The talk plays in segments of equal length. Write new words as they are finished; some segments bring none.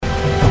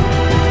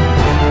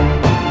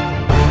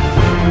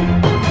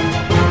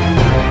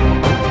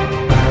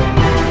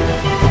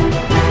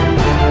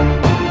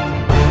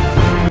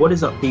What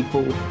is up,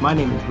 people? My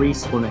name is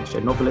Reese, or Next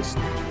Gen Novelist.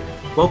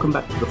 Welcome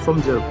back to the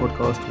From Zero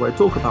podcast, where I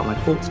talk about my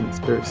thoughts and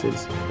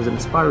experiences as an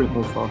aspiring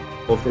author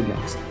of the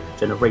next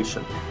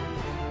generation.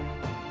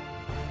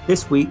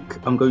 This week,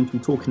 I'm going to be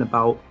talking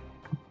about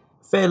a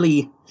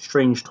fairly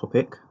strange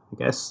topic, I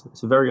guess.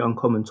 It's a very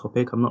uncommon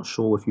topic. I'm not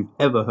sure if you've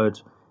ever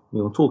heard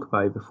me talk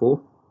about it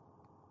before.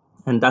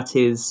 And that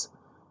is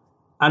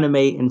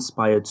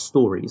anime-inspired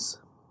stories.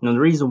 Now, the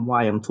reason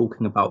why I'm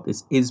talking about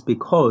this is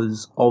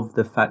because of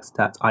the fact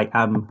that I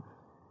am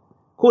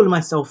calling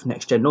myself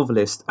Next Gen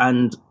Novelist,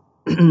 and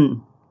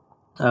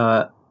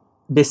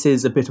this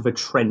is a bit of a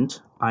trend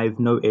I've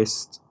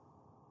noticed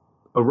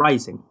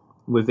arising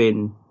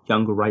within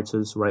younger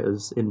writers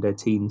in their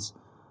teens.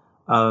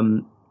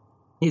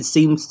 It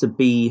seems to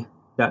be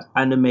that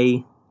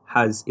anime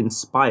has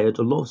inspired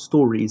a lot of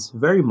stories,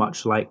 very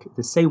much like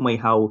the same way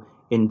how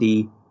in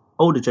the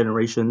older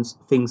generations,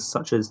 things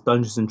such as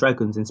Dungeons and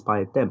Dragons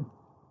inspired them.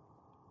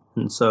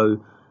 And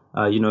so,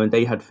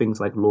 they had things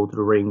like Lord of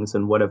the Rings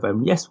and whatever.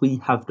 And yes, we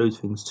have those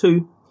things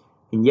too.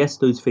 And yes,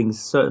 those things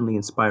certainly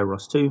inspire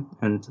us too.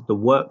 And the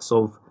works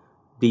of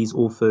these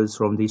authors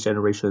from these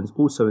generations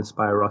also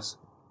inspire us.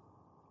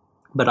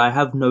 But I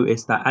have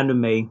noticed that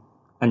anime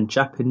and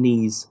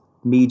Japanese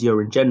media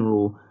in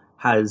general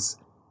has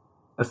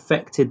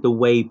affected the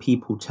way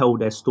people tell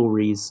their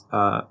stories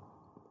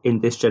in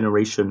this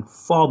generation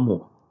far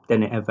more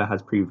than it ever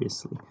has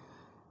previously,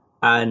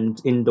 and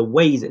in the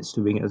ways it's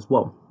doing it as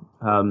well.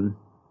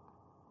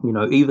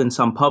 Even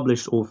some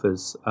published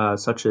authors,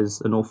 such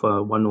as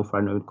one author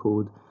I know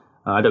called,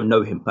 I don't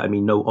know him, but I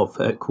mean know of,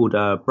 called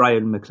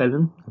Brian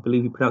McClellan, I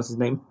believe he pronounced his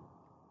name,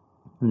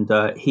 and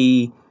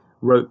he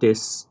wrote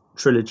this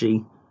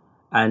trilogy,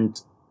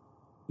 and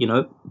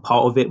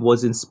part of it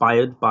was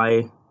inspired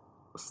by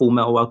Full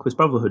Metal Alchemist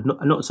Brotherhood.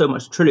 Not so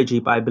much a trilogy,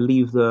 but I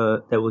believe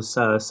there was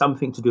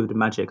something to do with the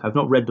magic. I've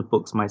not read the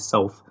books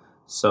myself,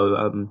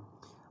 so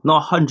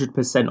not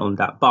 100% on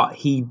that, but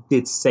he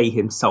did say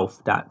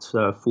himself that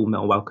Full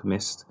Metal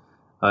Alchemist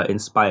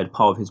inspired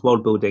part of his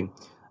world building.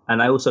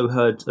 And I also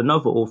heard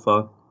another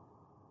author,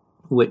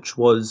 which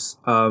was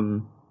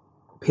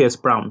Pierce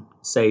Brown,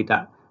 say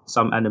that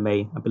some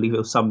anime, I believe it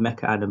was some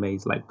mecha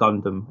animes like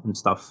Gundam and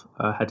stuff,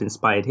 had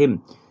inspired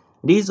him.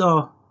 These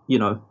are,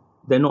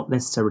 they're not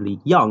necessarily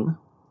young,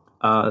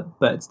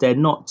 but they're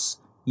not,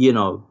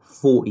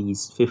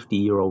 40s,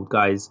 50-year-old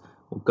guys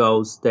or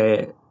girls.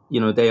 They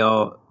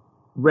are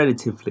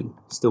relatively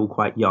still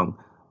quite young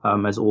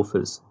as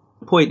authors.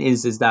 The point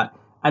is that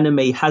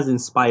anime has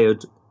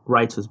inspired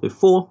writers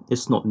before.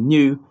 It's not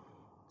new.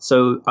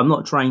 So I'm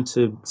not trying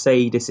to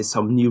say this is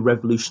some new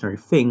revolutionary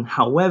thing.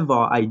 However,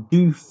 I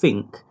do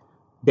think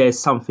there's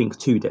something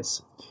to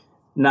this.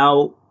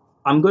 Now,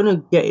 I'm going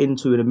to get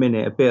into in a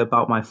minute a bit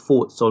about my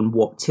thoughts on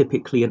what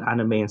typically an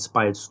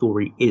anime-inspired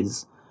story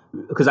is.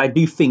 Because I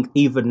do think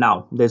even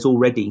now, there's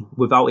already,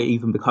 without it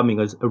even becoming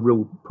a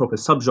real proper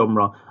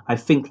subgenre, I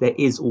think there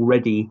is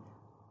already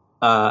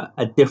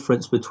a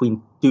difference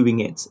between doing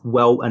it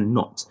well and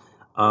not.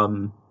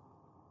 And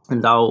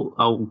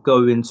I'll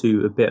go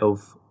into a bit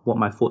of what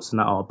my thoughts on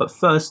that are. But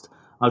first,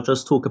 I'll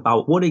just talk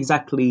about what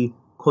exactly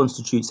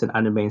constitutes an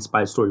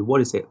anime-inspired story.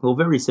 What is it? Well,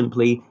 very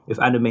simply, if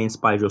anime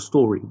inspired your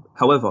story.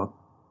 However,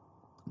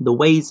 the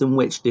ways in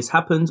which this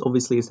happens,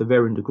 obviously, is to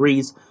varying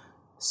degrees.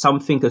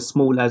 Something as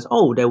small as,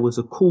 there was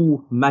a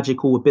cool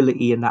magical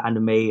ability in that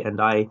anime, and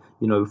I,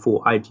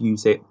 thought I'd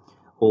use it,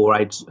 or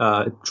I'd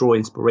draw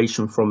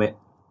inspiration from it,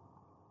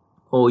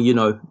 or,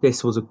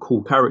 this was a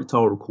cool character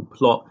or a cool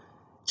plot.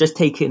 Just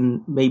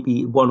taking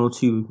maybe one or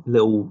two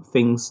little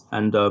things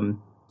and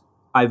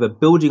either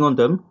building on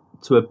them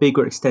to a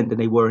bigger extent than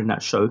they were in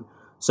that show.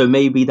 So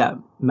maybe that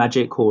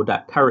magic or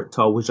that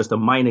character was just a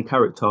minor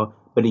character,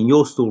 but in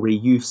your story,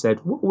 you've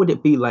said, what would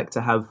it be like to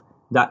have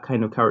that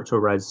kind of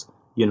character as,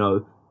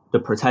 the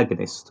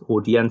protagonist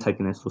or the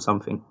antagonist or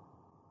something?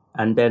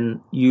 And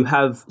then you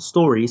have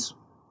stories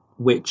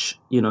which,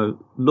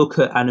 look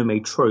at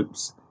anime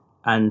tropes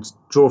and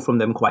draw from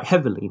them quite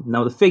heavily.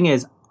 Now, the thing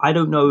is, I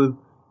don't know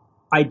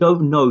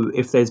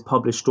if there's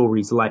published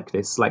stories like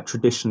this, like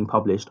traditionally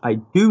published. I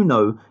do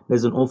know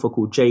there's an author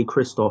called Jay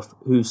Kristoff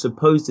who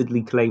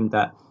supposedly claimed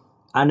that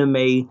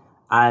anime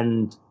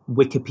and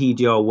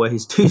Wikipedia were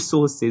his two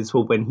sources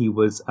for when he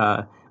was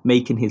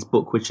making his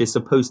book, which is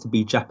supposed to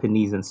be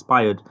Japanese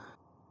inspired,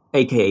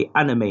 aka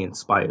anime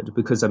inspired,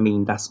 because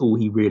that's all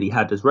he really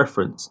had as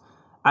reference.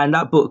 And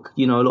that book,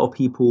 a lot of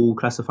people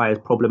classify as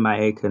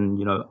problematic,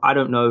 and I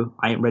don't know,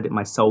 I ain't read it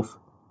myself,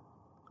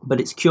 but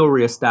it's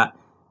curious that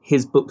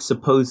his book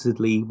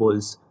supposedly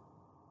was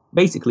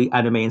basically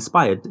anime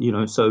inspired,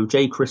 so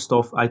Jay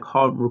Kristoff, I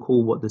can't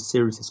recall what the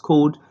series is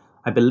called.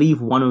 I believe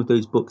one of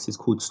those books is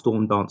called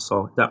Storm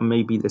Dancer. That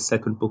may be the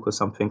second book or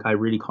something. I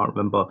really can't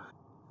remember.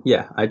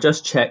 Yeah, I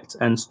just checked,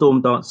 and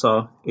Storm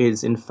Dancer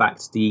is in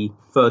fact the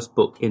first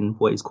book in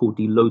what is called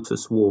the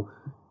Lotus War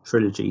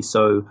trilogy.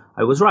 So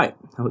I was right,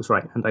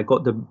 and I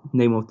got the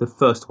name of the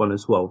first one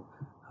as well.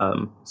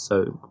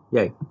 So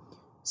yay.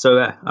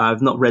 So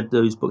I've not read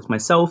those books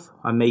myself.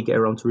 I may get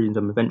around to reading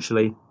them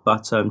eventually,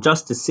 but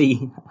just to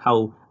see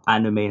how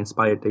anime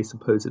inspired they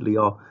supposedly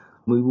are.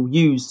 We will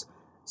use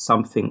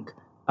something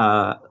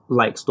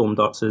like Storm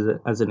Darts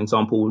as an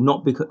example,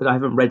 not because I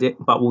haven't read it,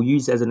 but we'll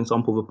use it as an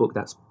example of a book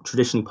that's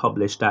traditionally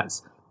published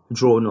that's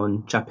drawn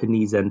on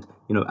Japanese and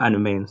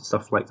anime and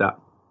stuff like that.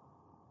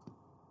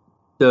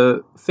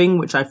 The thing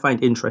which I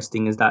find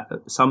interesting is that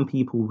some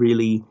people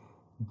really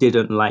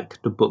didn't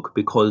like the book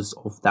because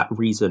of that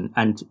reason,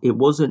 and it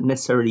wasn't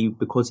necessarily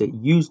because it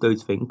used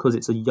those things, because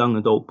it's a young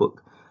adult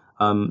book.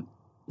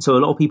 So a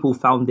lot of people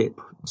found it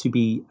to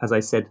be, as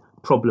I said,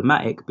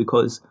 problematic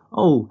because,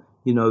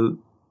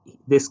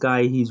 this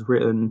guy, he's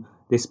written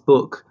this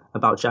book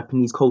about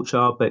Japanese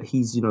culture, but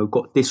he's,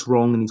 got this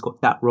wrong and he's got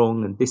that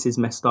wrong and this is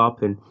messed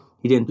up and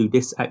he didn't do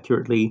this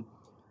accurately.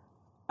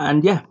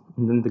 And and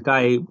then the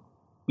guy,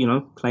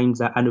 claims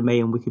that anime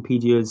and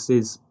Wikipedia is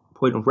his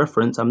point of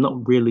reference. I'm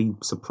not really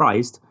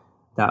surprised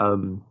that,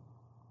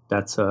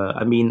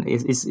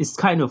 it's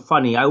kind of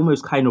funny. I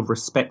almost kind of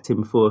respect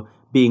him for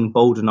being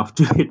bold enough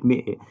to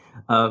admit it.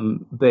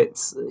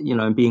 But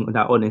being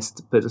that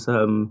honest,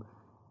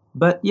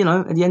 but at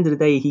the end of the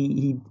day,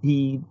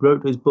 he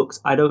wrote those books.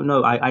 I don't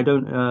know. I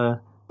don't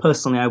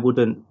personally. I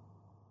wouldn't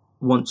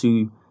want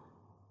to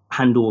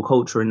handle a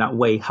culture in that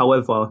way.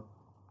 However,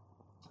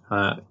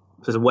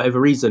 for whatever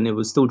reason, it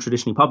was still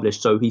traditionally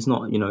published. So he's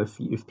not.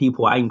 If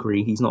people are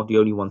angry, he's not the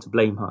only one to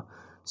blame her.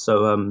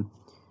 So,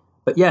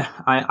 but yeah,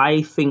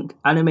 I think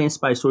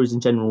anime-inspired stories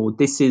in general.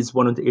 This is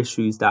one of the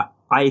issues that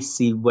I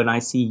see when I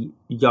see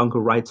younger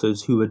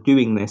writers who are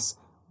doing this.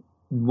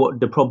 What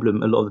the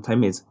problem a lot of the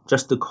time is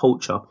just the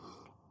culture.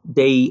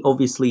 They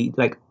obviously,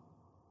 like,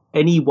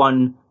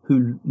 anyone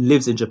who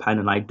lives in Japan,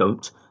 and I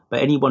don't,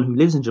 but anyone who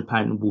lives in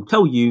Japan will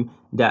tell you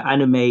that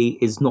anime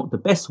is not the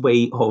best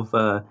way of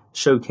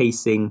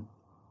showcasing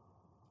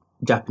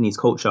Japanese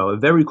culture. A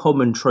very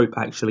common trope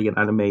actually in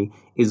anime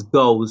is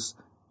girls,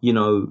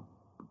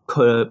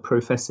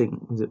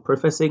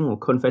 professing or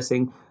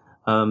confessing,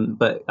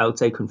 but I would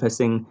say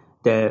confessing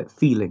their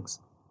feelings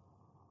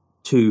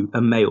to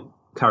a male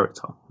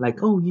character, like,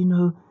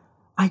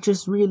 I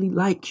just really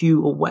like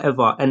you or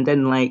whatever, and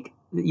then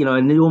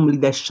and normally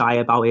they're shy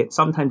about it.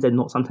 Sometimes they're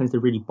not, sometimes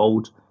they're really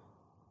bold,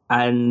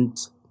 and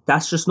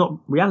that's just not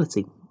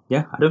reality.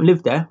 I don't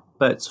live there,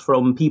 but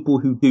from people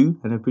who do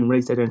and have been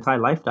raised there their entire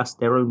life, that's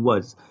their own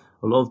words.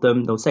 A lot of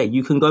them, they'll say,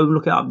 you can go and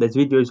look it up, there's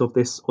videos of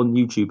this on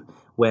YouTube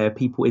where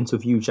people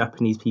interview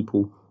Japanese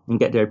people and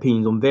get their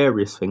opinions on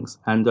various things,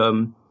 and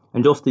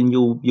often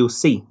you'll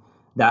see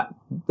that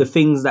the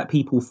things that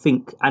people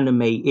think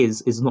anime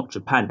is not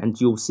Japan.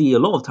 And you'll see a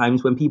lot of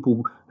times when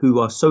people who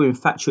are so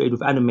infatuated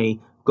with anime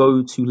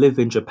go to live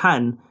in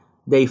Japan,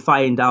 they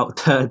find out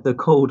the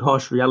cold,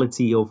 harsh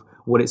reality of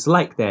what it's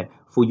like there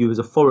for you as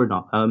a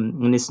foreigner.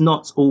 And it's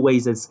not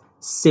always as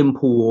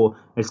simple or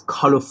as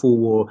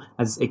colorful or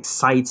as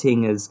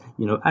exciting as,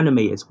 anime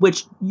is,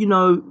 which,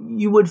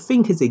 you would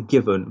think is a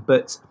given,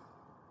 but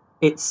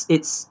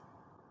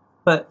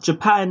but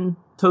Japan,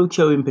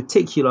 Tokyo in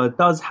particular,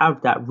 does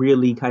have that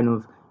really kind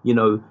of,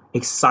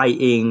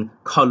 exciting,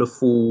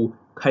 colorful,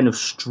 kind of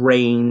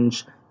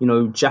strange,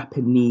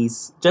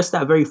 Japanese, just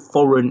that very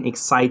foreign,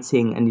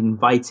 exciting and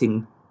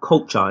inviting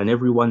culture. And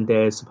everyone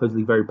there is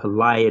supposedly very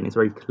polite and it's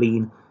very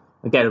clean.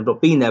 Again, I've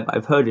not been there, but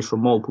I've heard this from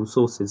multiple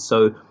sources.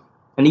 So,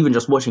 and even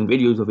just watching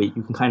videos of it,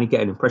 you can kind of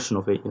get an impression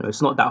of it.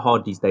 It's not that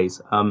hard these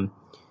days.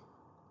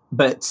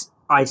 But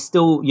I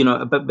still,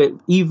 but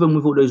even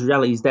with all those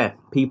realities there,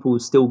 people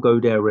still go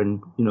there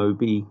and,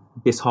 be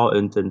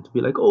disheartened and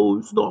be like, oh,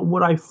 it's not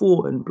what I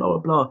thought and blah,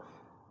 blah,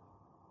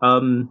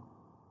 blah.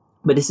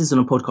 But this isn't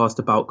a podcast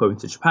about going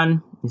to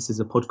Japan. This is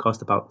a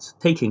podcast about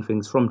taking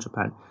things from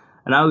Japan.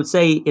 And I would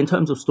say in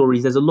terms of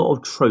stories, there's a lot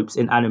of tropes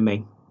in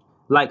anime,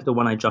 like the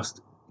one I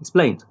just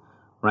explained,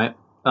 right?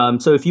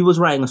 So if you was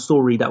writing a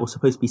story that was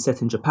supposed to be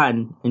set in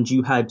Japan and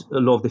you had a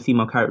lot of the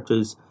female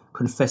characters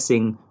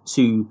confessing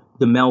to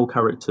the male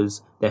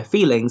characters their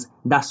feelings,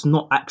 that's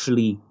not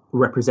actually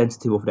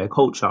representative of their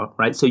culture,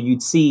 right? So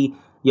you'd see,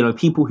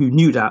 people who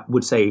knew that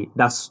would say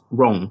that's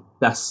wrong.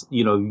 That's,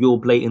 you're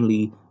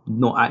blatantly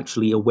not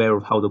actually aware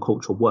of how the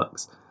culture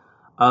works.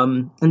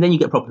 And then you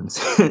get problems.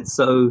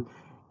 So,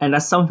 and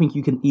that's something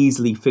you can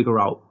easily figure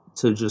out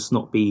to just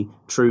not be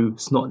true.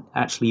 It's not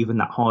actually even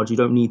that hard. You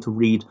don't need to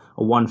read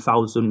a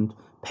 1,000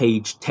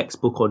 page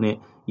textbook on it.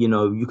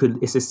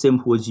 It's as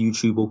simple as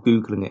YouTube or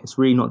Googling it. It's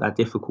really not that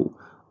difficult.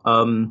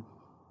 And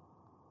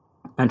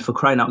for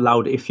crying out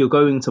loud, if you're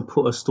going to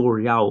put a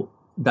story out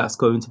that's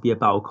going to be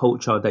about a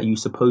culture that you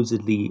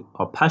supposedly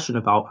are passionate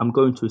about, I'm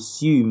going to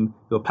assume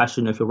you're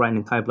passionate if you're writing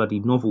an entire bloody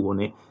novel on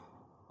it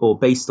or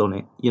based on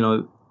it,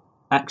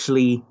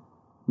 actually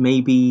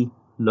maybe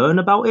learn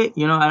about it,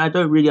 and I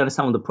don't really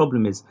understand what the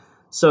problem is.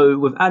 So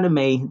with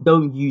anime,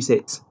 don't use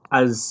it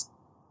as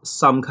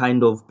some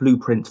kind of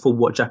blueprint for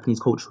what Japanese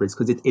culture is,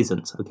 because it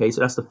isn't. Okay, so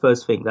that's the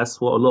first thing.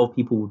 That's what a lot of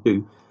people will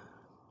do.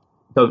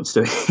 Don't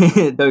do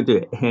it. Don't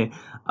do it.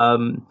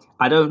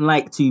 I don't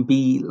like to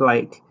be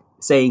like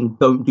saying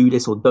don't do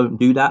this or don't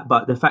do that,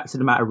 but the fact of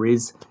the matter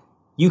is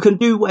you can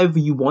do whatever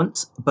you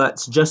want,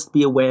 but just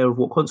be aware of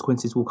what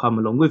consequences will come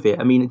along with it.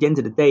 I mean, at the end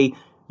of the day,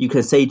 You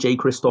can say Jay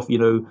Kristoff,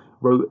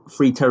 wrote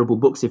 3 terrible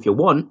books if you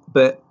want,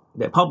 but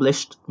they're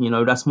published.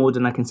 That's more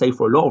than I can say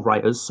for a lot of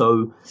writers.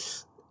 So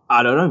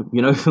I don't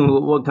know.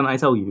 What can I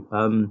tell you?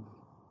 What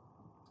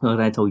can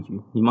I tell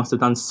you? You must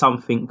have done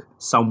something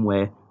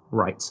somewhere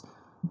right.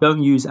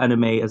 Don't use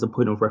anime as a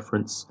point of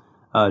reference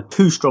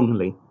too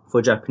strongly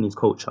for Japanese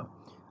culture.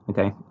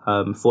 Okay,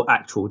 for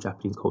actual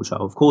Japanese culture.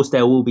 Of course,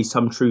 there will be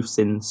some truths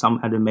in some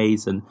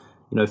animes, and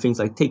things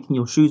like taking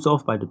your shoes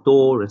off by the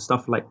door and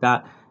stuff like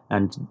that,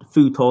 and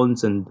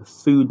futons and the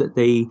food that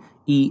they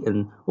eat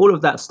and all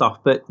of that stuff.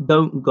 But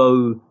don't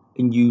go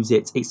and use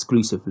it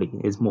exclusively,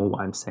 is more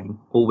what I'm saying.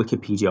 Or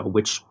Wikipedia,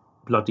 which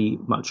bloody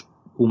much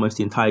almost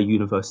the entire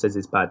universe says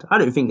it's bad. I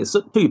don't think it's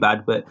too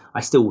bad, but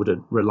I still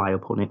wouldn't rely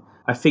upon it.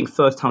 I think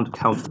first-hand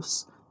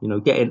accounts,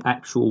 getting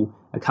actual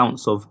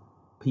accounts of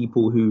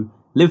people who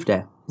live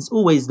there, is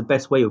always the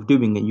best way of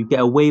doing it. You get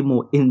a way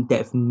more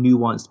in-depth,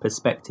 nuanced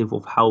perspective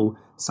of how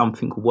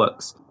something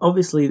works.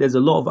 Obviously, there's a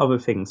lot of other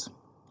things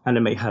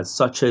anime has,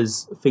 such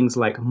as things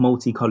like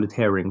multicolored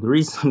herring. The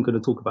reason I'm going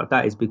to talk about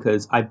that is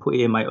because I put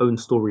it in my own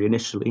story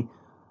initially,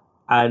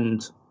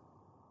 and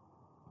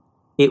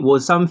it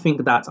was something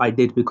that I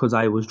did because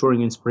I was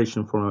drawing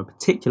inspiration from a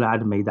particular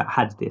anime that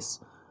had this.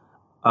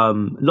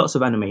 Lots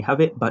of anime have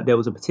it, but there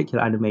was a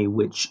particular anime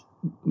which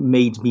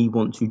made me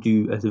want to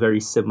do a very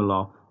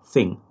similar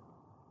thing.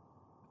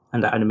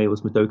 And that anime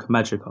was Madoka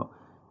Magica.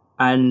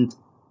 And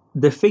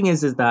the thing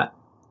is that,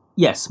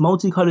 yes,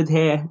 multicolored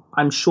hair,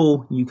 I'm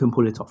sure you can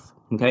pull it off,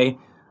 okay?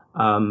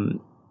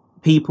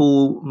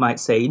 People might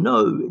say,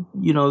 no,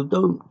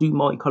 don't do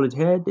multicolored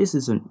hair. This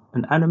isn't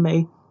an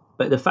anime.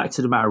 But the fact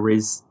of the matter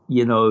is,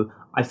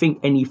 I think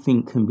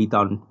anything can be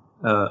done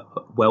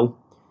well.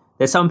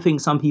 There's some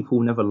things some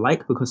people never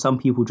like because some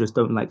people just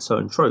don't like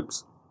certain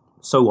tropes.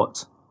 So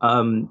what?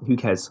 Who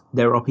cares?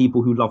 There are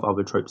people who love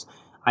other tropes.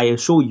 I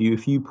assure you,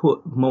 if you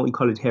put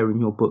multicolored hair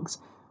in your books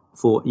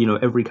for,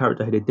 every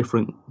character had a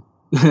different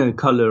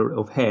color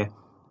of hair,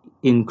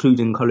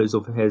 including colors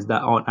of hairs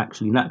that aren't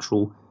actually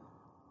natural,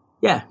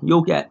 yeah,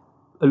 you'll get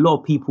a lot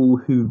of people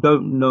who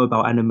don't know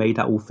about anime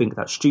that will think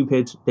that's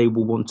stupid. They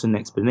will want an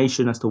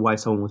explanation as to why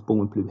someone was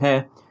born with blue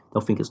hair.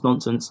 They'll think it's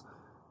nonsense.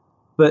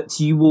 But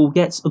you will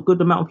get a good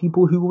amount of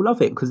people who will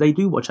love it because they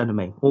do watch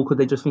anime, or because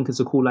they just think it's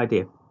a cool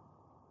idea.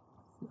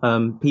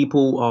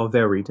 People are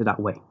varied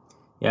that way.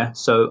 Yeah,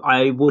 so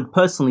I would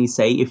personally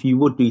say if you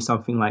would do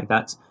something like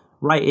that,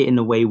 write it in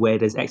a way where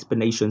there's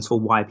explanations for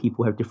why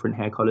people have different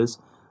hair colors.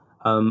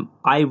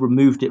 I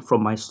removed it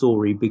from my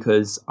story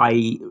because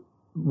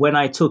when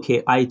I took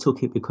it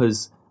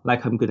because,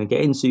 like I'm going to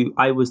get into,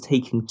 I was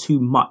taking too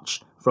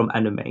much from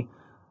anime,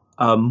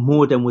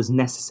 more than was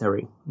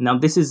necessary. Now,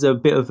 this is a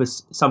bit of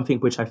something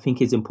which I think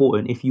is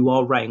important if you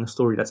are writing a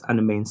story that's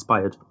anime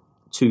inspired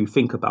to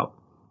think about.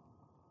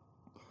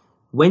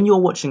 When you're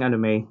watching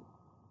anime,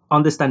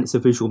 understand it's a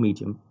visual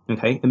medium,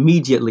 okay?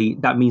 Immediately,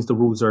 that means the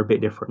rules are a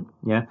bit different,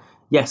 yeah?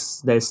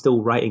 Yes, there's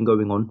still writing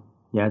going on,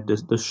 yeah?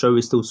 The show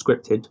is still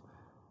scripted.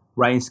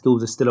 Writing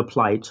skills are still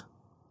applied.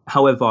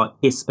 However,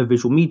 it's a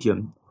visual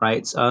medium,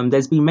 right?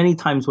 There's been many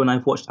times when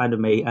I've watched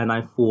anime and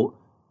I thought,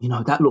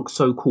 that looks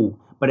so cool.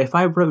 But if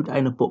I wrote that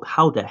in a book,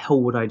 how the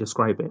hell would I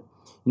describe it?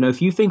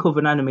 If you think of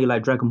an anime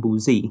like Dragon Ball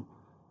Z,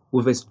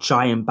 with its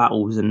giant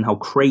battles and how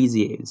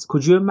crazy it is,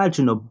 could you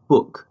imagine a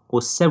book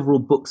or several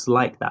books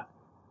like that?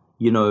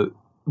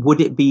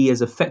 Would it be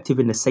as effective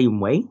in the same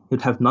way? It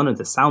would have none of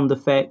the sound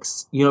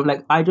effects.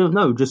 I don't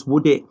know. Just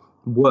would it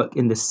work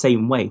in the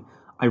same way?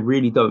 I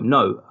really don't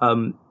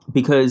know.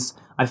 Because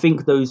I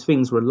think those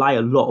things rely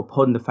a lot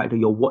upon the fact that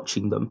you're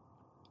watching them.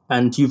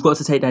 And you've got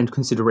to take that into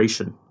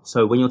consideration.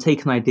 So when you're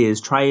taking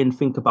ideas, try and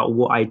think about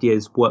what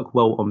ideas work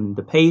well on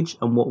the page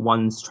and what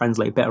ones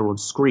translate better on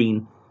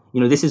screen.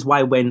 This is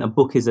why when a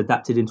book is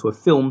adapted into a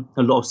film,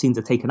 a lot of scenes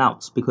are taken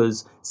out,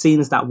 because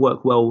scenes that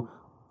work well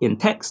in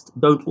text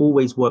don't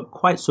always work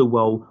quite so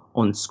well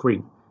on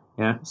screen.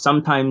 Yeah,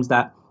 sometimes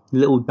that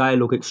little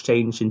dialogue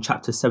exchange in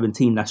chapter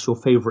 17, that's your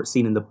favorite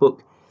scene in the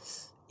book,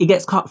 it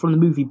gets cut from the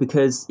movie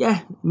because,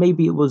 yeah,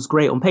 maybe it was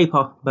great on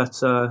paper,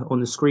 but on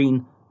the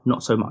screen,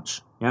 not so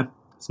much. Yeah,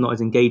 it's not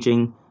as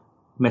engaging,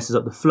 messes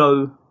up the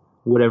flow,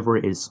 whatever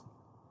it is.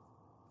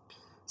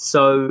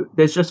 So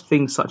there's just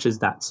things such as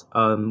that,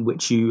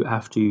 which you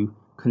have to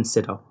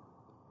consider.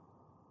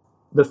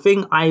 The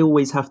thing I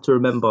always have to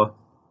remember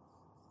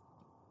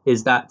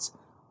is that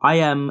I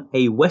am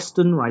a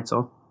Western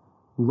writer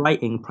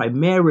writing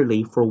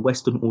primarily for a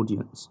Western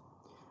audience.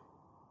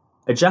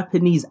 A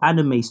Japanese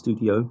anime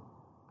studio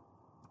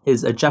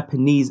is a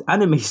Japanese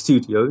anime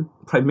studio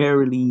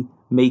primarily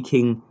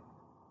making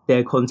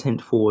their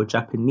content for a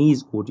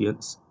Japanese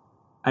audience,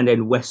 and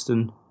then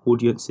Western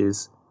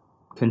audiences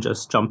can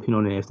just jump in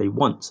on it if they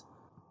want.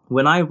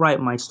 When I write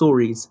my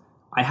stories,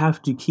 I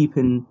have to keep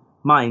in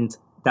mind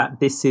that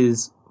this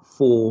is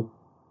for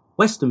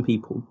Western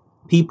people.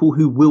 People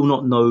who will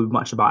not know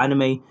much about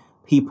anime,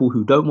 people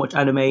who don't watch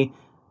anime,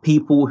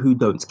 people who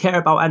don't care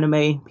about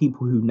anime,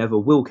 people who never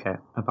will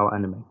care about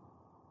anime.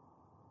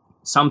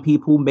 Some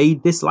people may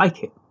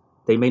dislike it.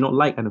 They may not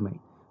like anime.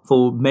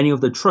 For many of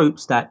the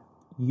tropes that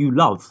you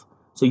love.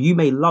 So you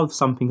may love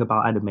something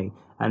about anime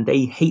and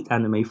they hate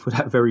anime for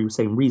that very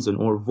same reason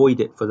or avoid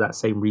it for that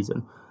same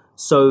reason.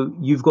 So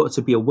you've got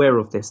to be aware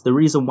of this. The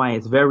reason why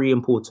it's very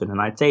important,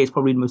 and I'd say it's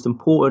probably the most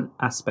important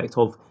aspect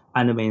of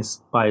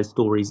anime-inspired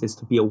stories, is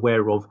to be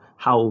aware of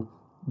how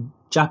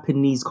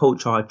Japanese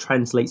culture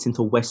translates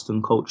into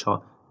Western culture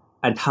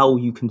and how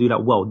you can do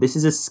that well. This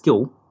is a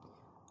skill.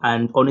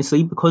 And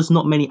honestly, because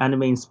not many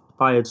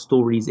anime-inspired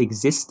stories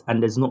exist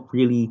and there's not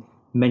really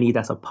many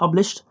that are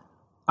published,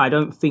 I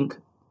don't think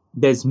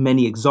there's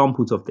many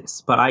examples of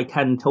this. But I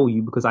can tell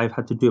you, because I've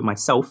had to do it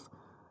myself,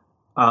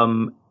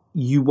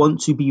 you want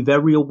to be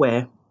very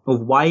aware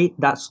of why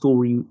that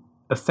story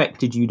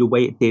affected you the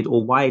way it did,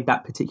 or why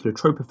that particular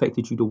trope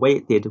affected you the way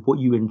it did, what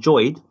you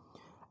enjoyed,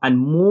 and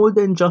more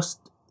than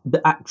just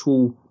the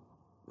actual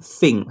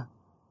thing,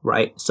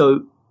 right?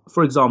 So,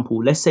 for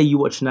example, let's say you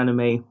watch an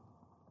anime,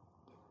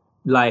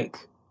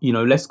 like,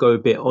 let's go a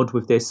bit odd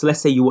with this. So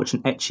let's say you watch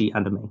an ecchi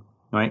anime,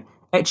 right?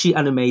 Ecchi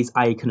animes,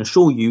 I can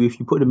assure you, if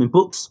you put them in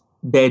books,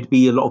 there'd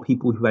be a lot of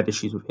people who had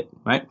issues with it,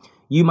 right?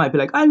 You might be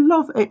like, I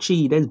love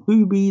ecchi, there's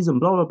boobies and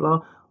blah, blah,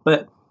 blah.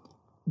 But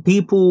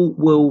people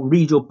will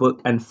read your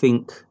book and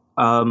think,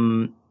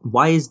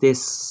 why is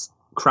this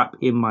crap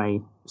in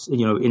my,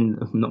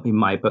 not in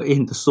my, but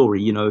in the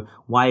story,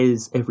 why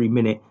is every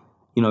minute,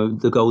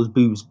 the girl's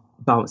boobs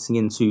bouncing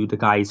into the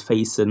guy's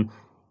face? And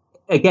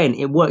again,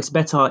 it works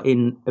better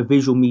in a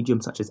visual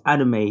medium such as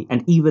anime.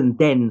 And even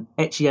then,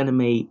 ecchi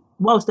anime,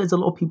 whilst there's a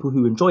lot of people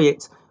who enjoy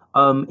it,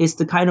 it's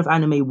the kind of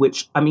anime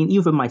which,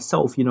 even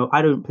myself,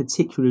 I don't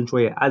particularly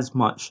enjoy it as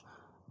much,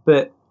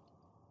 but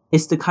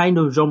it's the kind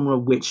of genre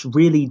which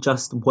really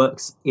just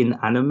works in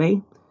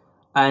anime.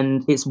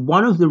 And it's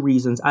one of the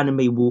reasons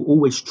anime will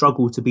always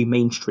struggle to be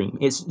mainstream.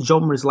 It's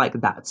genres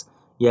like that.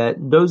 Yeah,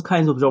 those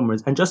kinds of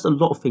genres, and just a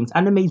lot of things.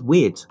 Anime's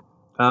weird.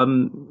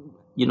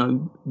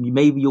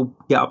 Maybe you'll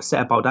get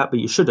upset about that, but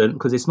you shouldn't,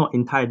 because it's not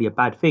entirely a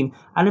bad thing.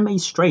 Anime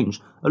is strange.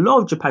 A lot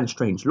of Japan's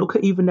strange. Look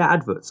at even their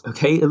adverts,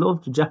 okay? A lot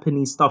of the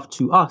Japanese stuff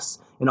to us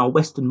in our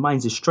Western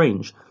minds is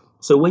strange.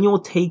 So when you're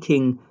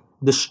taking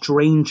the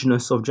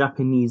strangeness of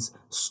Japanese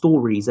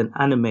stories and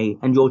anime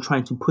and you're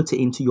trying to put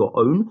it into your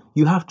own,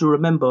 you have to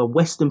remember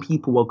Western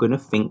people are going to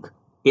think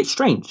it's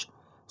strange.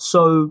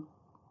 So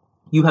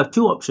you have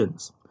two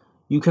options.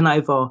 You can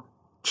either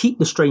keep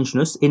the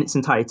strangeness in its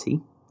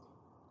entirety,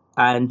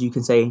 and you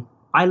can say,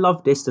 I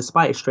love this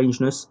despite its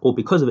strangeness or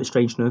because of its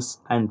strangeness,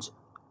 and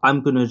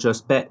I'm going to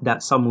just bet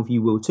that some of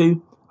you will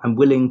too. I'm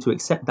willing to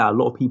accept that a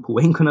lot of people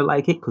ain't going to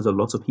like it, because a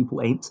lot of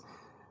people ain't,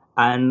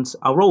 and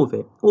I'll roll with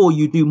it. Or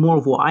you do more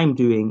of what I'm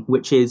doing,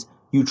 which is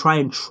you try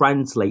and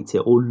translate it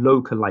or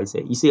localize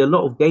it. You see, a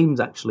lot of games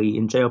actually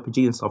in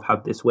JRPG and stuff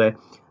have this, where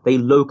they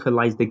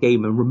localize the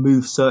game and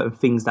remove certain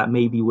things that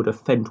maybe would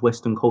offend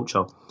Western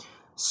culture.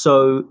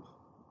 So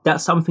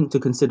that's something to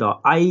consider.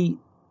 I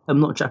am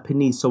not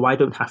Japanese, so I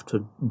don't have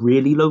to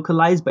really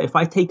localize, but if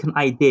I take an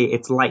idea,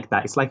 it's like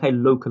that. It's like I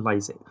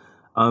localize it.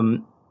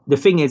 The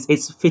thing is,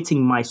 it's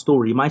fitting my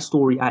story. My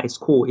story at its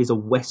core is a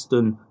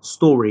Western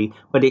story,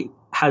 but it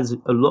has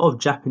a lot of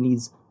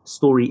Japanese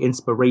story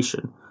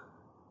inspiration.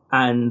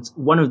 And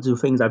one of the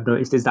things I've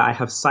noticed is that I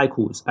have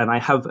cycles, and I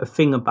have a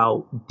thing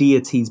about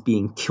deities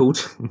being killed,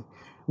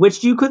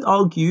 which you could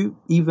argue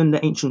even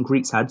the ancient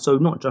Greeks had, so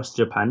not just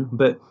Japan,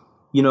 but,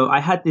 I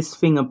had this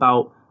thing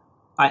about,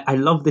 I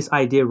love this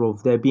idea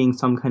of there being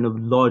some kind of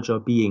larger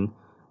being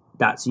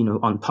that's,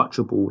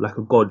 untouchable, like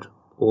a god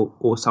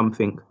or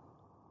something.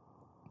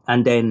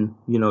 And then,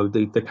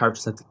 the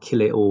characters have to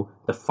kill it or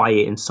defy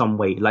it in some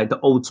way, like the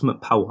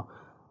ultimate power.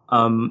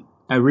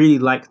 I really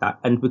like that.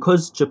 And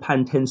because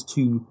Japan tends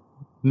to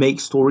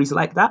make stories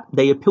like that,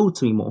 they appeal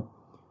to me more.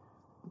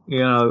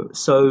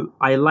 So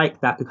I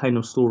like that kind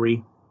of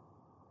story.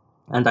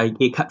 And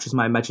it captures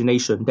my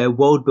imagination. Their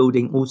world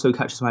building also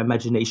captures my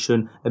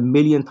imagination a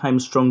million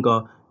times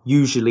stronger,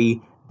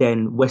 usually,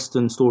 than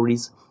Western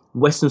stories.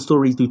 Western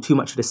stories do too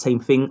much of the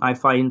same thing, I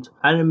find.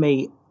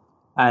 Anime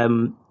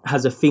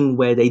has a thing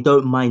where they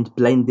don't mind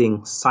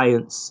blending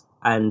science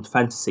and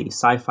fantasy,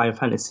 sci-fi and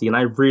fantasy, and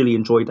I really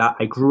enjoy that.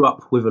 I grew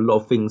up with a lot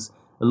of things,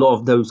 a lot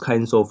of those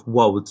kinds of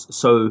worlds,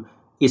 so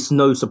it's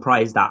no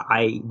surprise that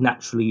I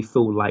naturally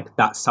feel like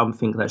that's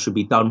something that should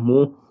be done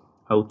more.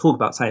 I'll talk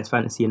about science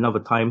fantasy another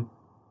time.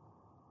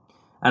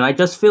 And I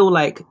just feel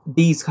like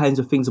these kinds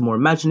of things are more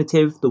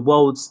imaginative. The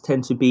worlds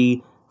tend to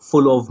be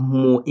full of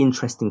more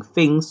interesting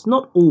things.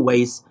 Not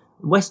always.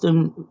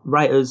 Western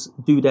writers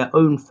do their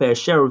own fair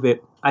share of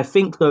it. I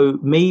think, though,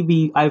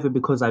 maybe either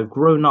because I've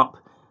grown up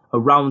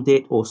around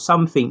it or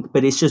something,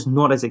 but it's just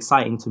not as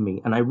exciting to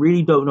me. And I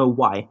really don't know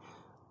why.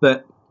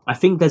 But I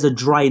think there's a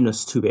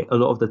dryness to it a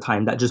lot of the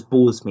time that just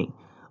bores me.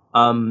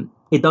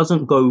 It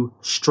doesn't go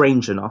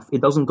strange enough.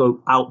 It doesn't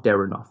go out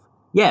there enough.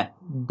 Yeah,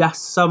 that's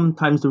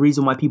sometimes the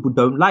reason why people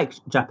don't like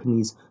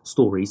Japanese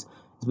stories.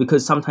 It's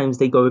because sometimes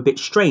they go a bit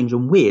strange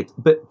and weird.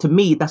 But to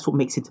me, that's what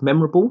makes it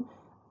memorable.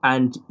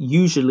 And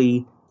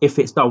usually, if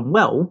it's done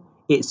well,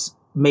 it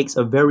makes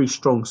a very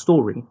strong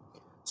story.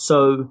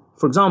 So,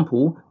 for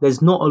example,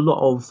 there's not a lot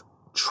of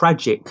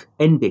tragic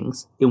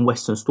endings in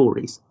Western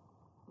stories,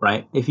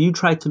 right? If you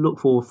try to look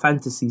for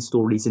fantasy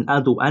stories in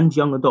adult and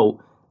young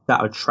adult that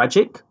are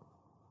tragic,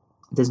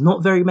 there's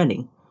not very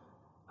many.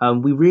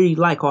 We really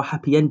like our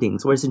happy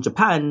endings, whereas in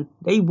Japan,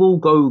 they will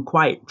go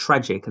quite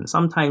tragic and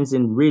sometimes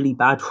in really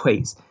bad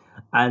ways.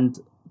 And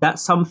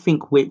that's something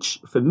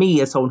which, for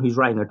me, as someone who's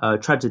writing a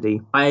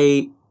tragedy,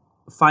 I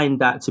find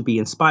that to be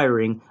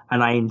inspiring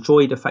and I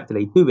enjoy the fact that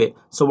they do it.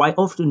 So I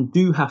often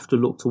do have to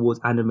look towards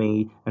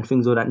anime and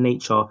things of that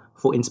nature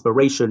for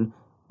inspiration.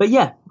 But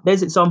yeah,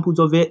 there's examples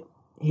of it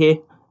here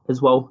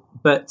as well.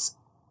 But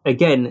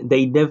again,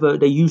 they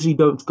usually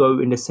don't go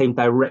in the same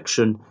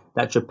direction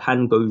that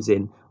Japan goes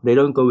in. They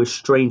don't go as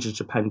strange as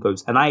Japan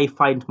goes. And I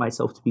find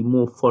myself to be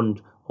more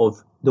fond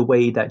of the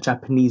way that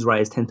Japanese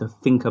writers tend to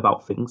think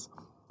about things.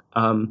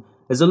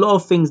 There's a lot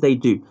of things they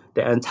do.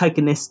 The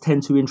antagonists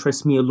tend to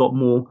interest me a lot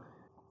more,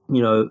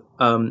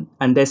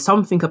 and there's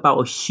something about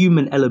a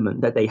human element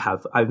that they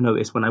have, I've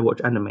noticed when I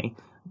watch anime.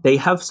 They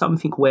have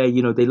something where,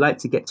 they like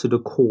to get to the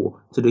core,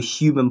 to the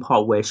human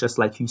part, where it's just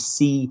like you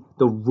see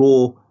the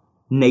raw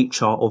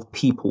nature of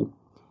people,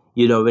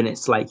 and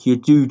it's like you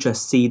do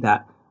just see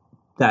that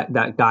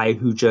guy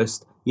who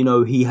just,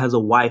 he has a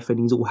wife and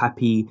he's all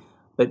happy,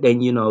 but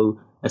then,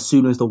 as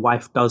soon as the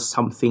wife does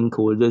something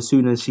or as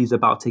soon as she's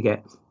about to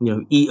get,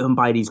 eaten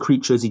by these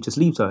creatures, he just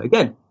leaves her.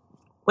 Again,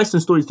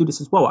 Western stories do this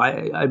as well.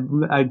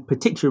 I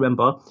particularly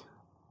remember,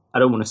 I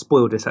don't want to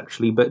spoil this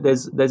actually, but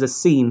there's a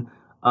scene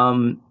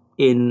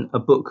in a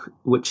book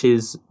which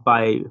is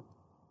by,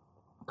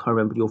 I can't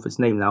remember the author's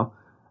name now,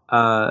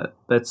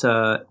 but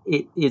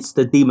it's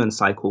the Demon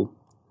Cycle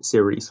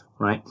series,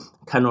 right?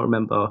 Cannot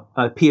remember.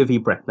 Peter V.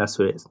 Brett, that's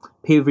who it is.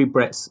 Peter V.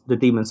 Brett's The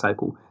Demon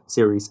Cycle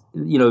series.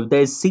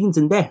 There's scenes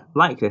in there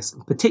like this,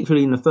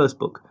 particularly in the first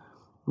book,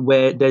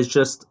 where there's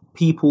just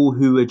people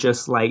who are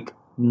just like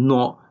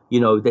not,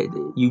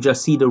 you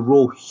just see the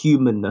raw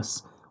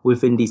humanness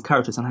within these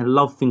characters, and I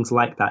love things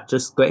like that.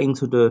 Just getting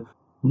to the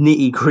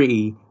nitty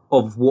gritty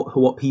of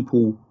what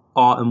people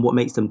are and what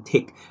makes them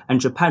tick. And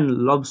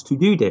Japan loves to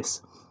do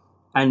this.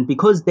 And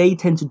because they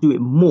tend to do it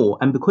more,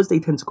 and because they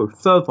tend to go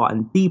further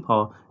and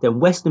deeper than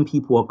Western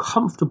people are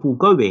comfortable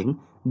going,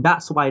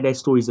 that's why their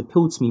stories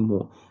appeal to me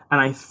more. And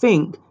I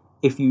think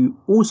if you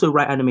also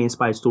write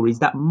anime-inspired stories,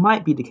 that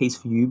might be the case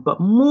for you. But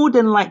more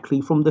than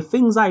likely, from the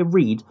things I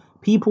read,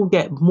 people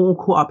get more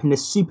caught up in the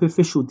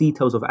superficial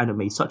details of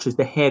anime, such as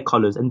the hair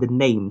colors and the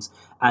names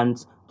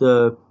and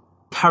the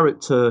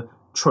character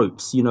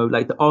tropes,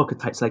 like the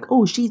archetypes, like,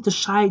 oh, she's the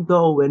shy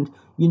girl and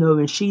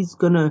she's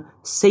gonna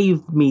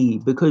save me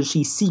because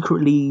she's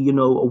secretly, a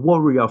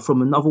warrior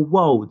from another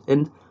world.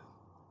 And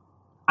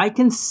I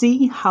can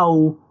see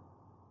how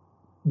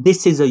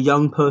this is a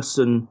young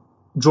person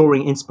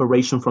drawing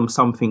inspiration from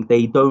something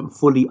they don't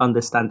fully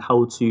understand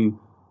how to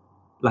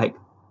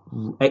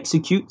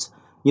execute.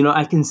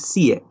 I can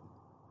see it.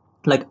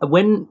 Like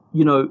when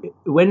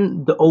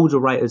the older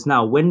writers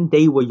now, when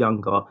they were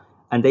younger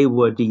and they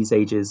were these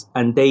ages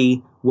and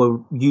they were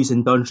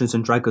using Dungeons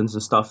and Dragons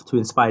and stuff to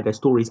inspire their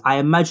stories, I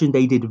imagine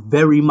they did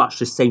very much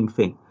the same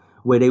thing,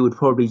 where they would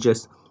probably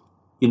just,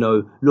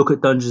 look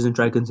at Dungeons and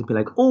Dragons and be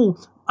like, oh,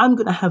 I'm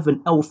going to have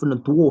an elf and a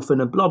dwarf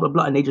and a blah, blah,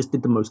 blah. And they just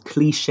did the most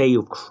cliche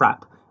of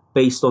crap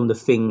based on the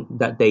thing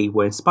that they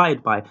were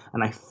inspired by.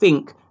 And I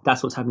think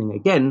that's what's happening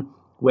again,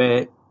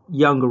 where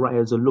younger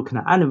writers are looking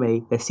at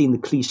anime, they're seeing the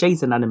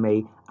cliches in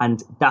anime,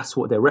 and that's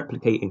what they're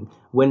replicating.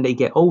 When they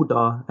get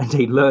older and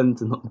they learn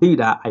to not do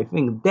that, I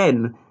think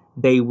then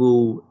they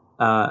will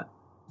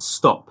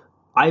stop.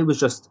 I was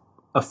just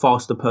a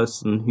faster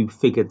person who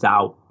figured that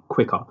out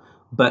quicker.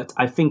 But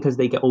I think as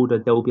they get older,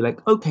 they'll be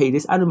like, okay,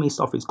 this anime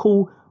stuff is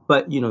cool,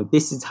 but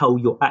this is how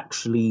you're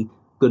actually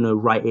gonna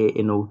write it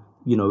in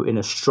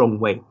a strong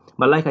way.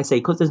 But like I say,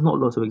 because there's not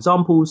lots of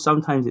examples,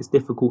 sometimes it's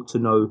difficult to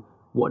know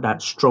what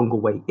that stronger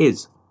way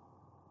is.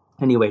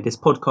 Anyway, this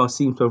podcast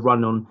seems to have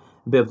run on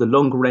a bit of the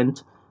longer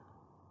end.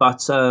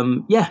 But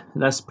yeah,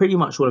 that's pretty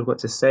much all I've got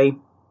to say.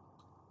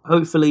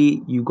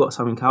 Hopefully you got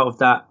something out of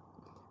that.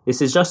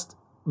 This is just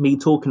me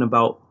talking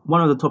about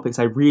one of the topics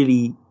I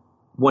really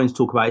wanted to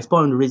talk about. It's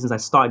one of the reasons I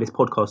started this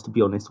podcast, to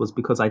be honest, was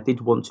because I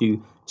did want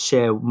to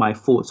share my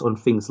thoughts on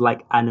things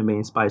like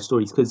anime-inspired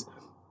stories, because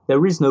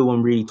there is no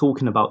one really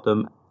talking about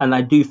them. And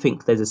I do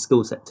think there's a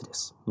skill set to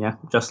this. Yeah,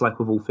 just like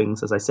with all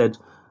things, as I said,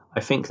 I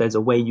think there's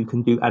a way you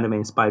can do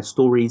anime-inspired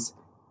stories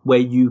where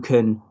you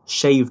can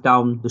shave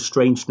down the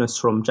strangeness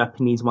from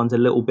Japanese ones a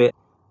little bit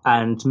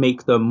and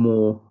make them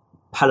more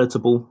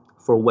palatable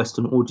for a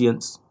Western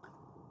audience.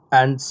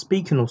 And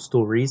speaking of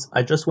stories,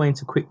 I just wanted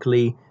to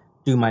quickly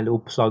do my little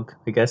plug,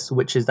 I guess,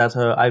 which is that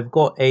I've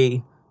got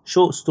a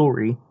short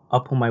story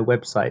up on my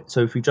website.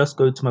 So if you just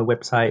go to my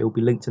website, it will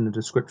be linked in the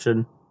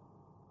description,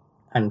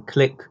 and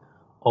click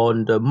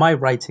on the My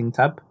Writing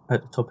tab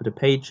at the top of the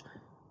page.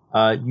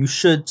 You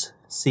should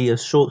see a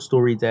short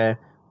story there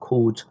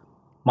called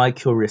My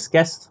Curious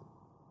Guest.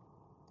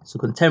 It's a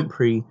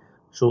contemporary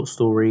short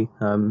story.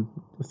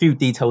 A few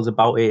details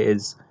about it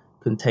is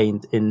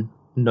contained in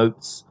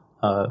notes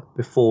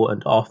before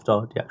and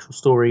after the actual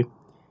story.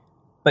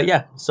 But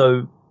yeah,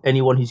 so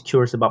anyone who's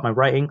curious about my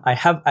writing, I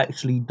have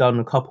actually done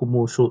a couple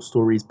more short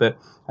stories, but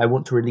I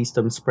want to release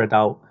them spread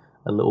out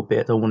a little bit.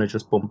 I don't want to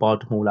just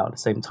bombard them all out at the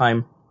same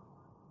time.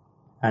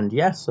 And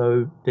yeah,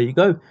 so there you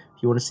go.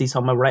 If you want to see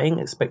some of my writing,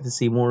 expect to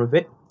see more of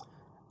it.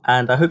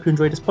 And I hope you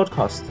enjoyed this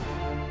podcast.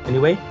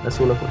 Anyway, that's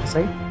all I've got to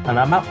say, and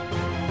I'm out.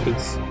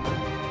 Peace.